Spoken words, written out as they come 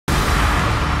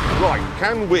Right,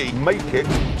 can we make it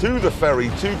to the ferry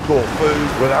to Corfu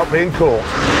without being caught?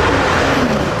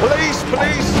 Police,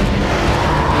 police!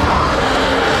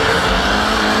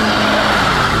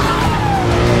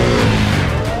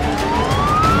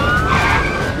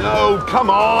 No, come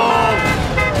on!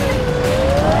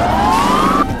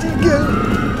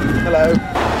 Hello.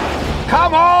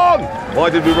 Come on! Why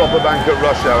did we rob a bank at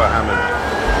rush hour, Hammond?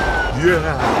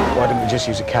 Yeah. Why didn't we just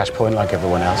use a cash point like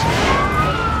everyone else?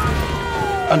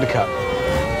 Undercut.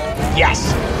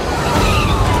 Yes!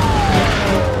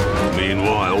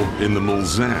 Meanwhile, in the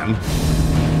Mulsanne...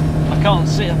 I can't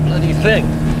see a bloody thing.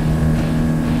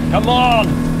 Come on!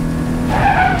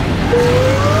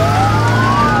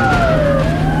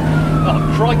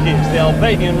 Oh, crikey, it's the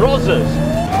Albanian Rozzers.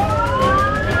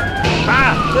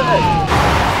 Ah, there.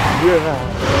 Yeah.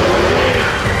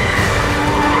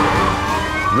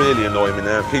 Really annoying me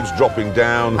now, keeps dropping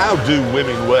down. How do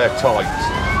women wear tights?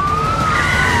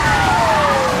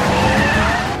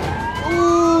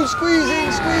 Ooh,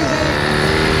 squeezing, squeezing.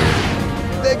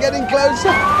 They're getting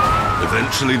closer.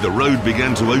 Eventually, the road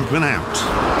began to open out.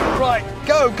 Right,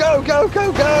 go, go, go,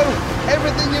 go, go.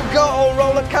 Everything you've got, old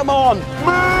roller, come on.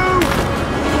 Move!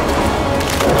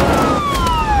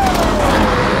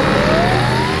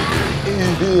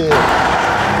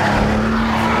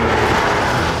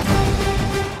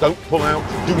 Don't pull out.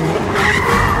 Do not.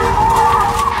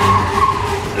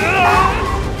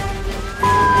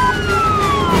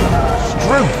 It's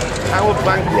true. How a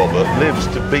bank robber lives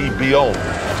to be beyond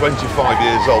 25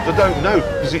 years old, I don't know,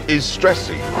 because it is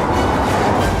stressy.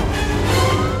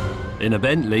 In a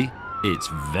Bentley, it's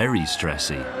very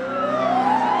stressy.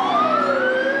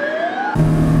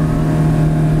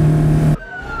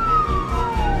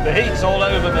 The heat's all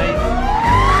over me.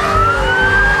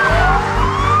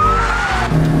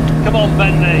 Come on,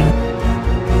 Bentley.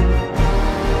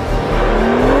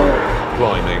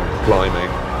 Climbing, climbing.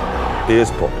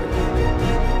 Here's popping.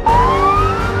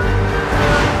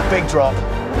 Big drop.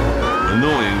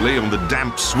 Annoyingly, on the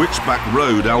damp switchback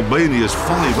road, Albania's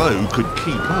 5-0 could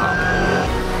keep up.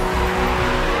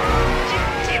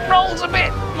 It rolls a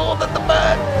bit more than the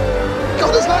bird.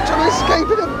 God, as much I'm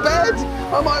escaping a bed,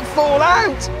 I might fall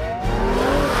out.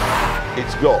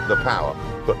 It's got the power,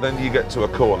 but then you get to a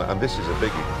corner, and this is a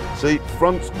biggie. See,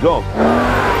 front's gone.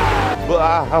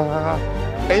 Blah.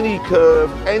 Any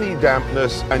curve, any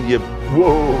dampness, and you...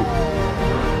 Whoa!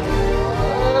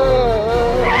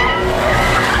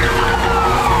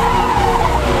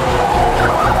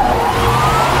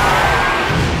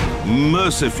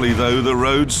 Mercifully, though, the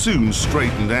road soon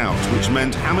straightened out, which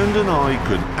meant Hammond and I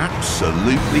could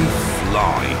absolutely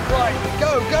fly. Right,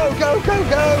 go, go, go, go,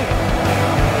 go.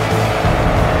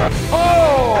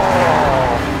 Oh!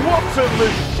 What a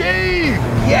machine!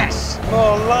 Yes,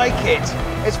 more like it.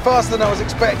 It's faster than I was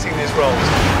expecting, this Rolls.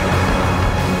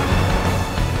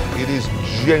 It is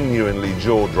genuinely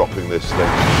jaw-dropping, this thing.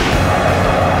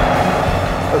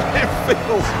 It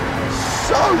feels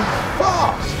so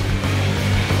fast.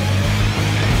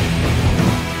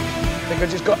 I think I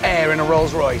just got air in a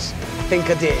Rolls-Royce. I think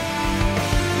I did.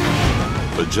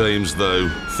 For James, though,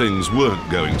 things weren't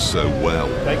going so well.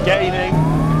 They're gaining.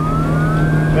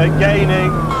 They're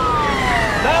gaining.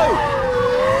 No!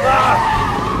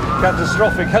 Ah!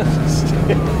 Catastrophic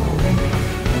understeer.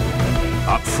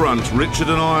 Up front, Richard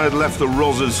and I had left the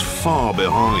Rozzers far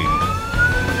behind.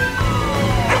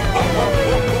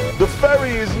 The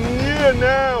ferry is near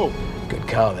now. Good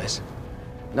car, this.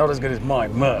 Not as good as my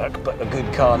Merc, but a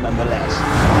good car nonetheless.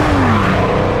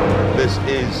 This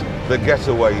is the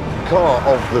getaway car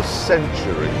of the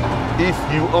century. If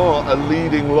you are a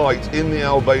leading light in the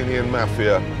Albanian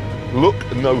mafia, look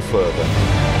no further.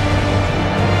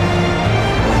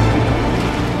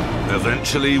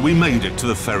 Eventually, we made it to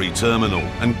the ferry terminal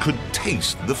and could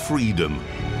taste the freedom.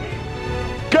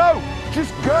 Go!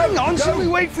 Just go! Hang on, go. should we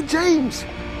wait for James?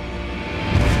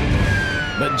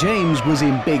 But James was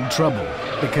in big trouble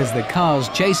because the cars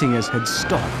chasing us had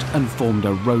stopped and formed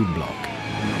a roadblock.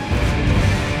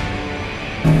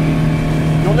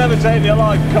 You'll never take me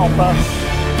alive, copper.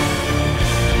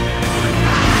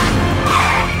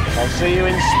 I'll see you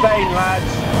in Spain,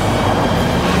 lads.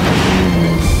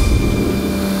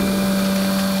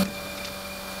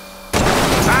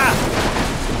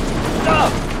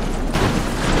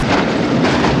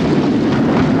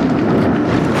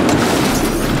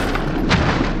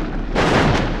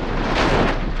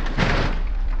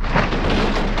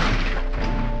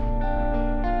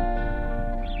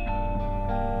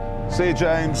 See you,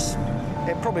 James.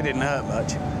 It probably didn't hurt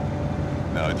much.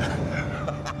 No, it don't.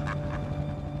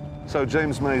 So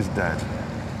James May's dead.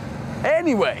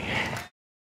 Anyway,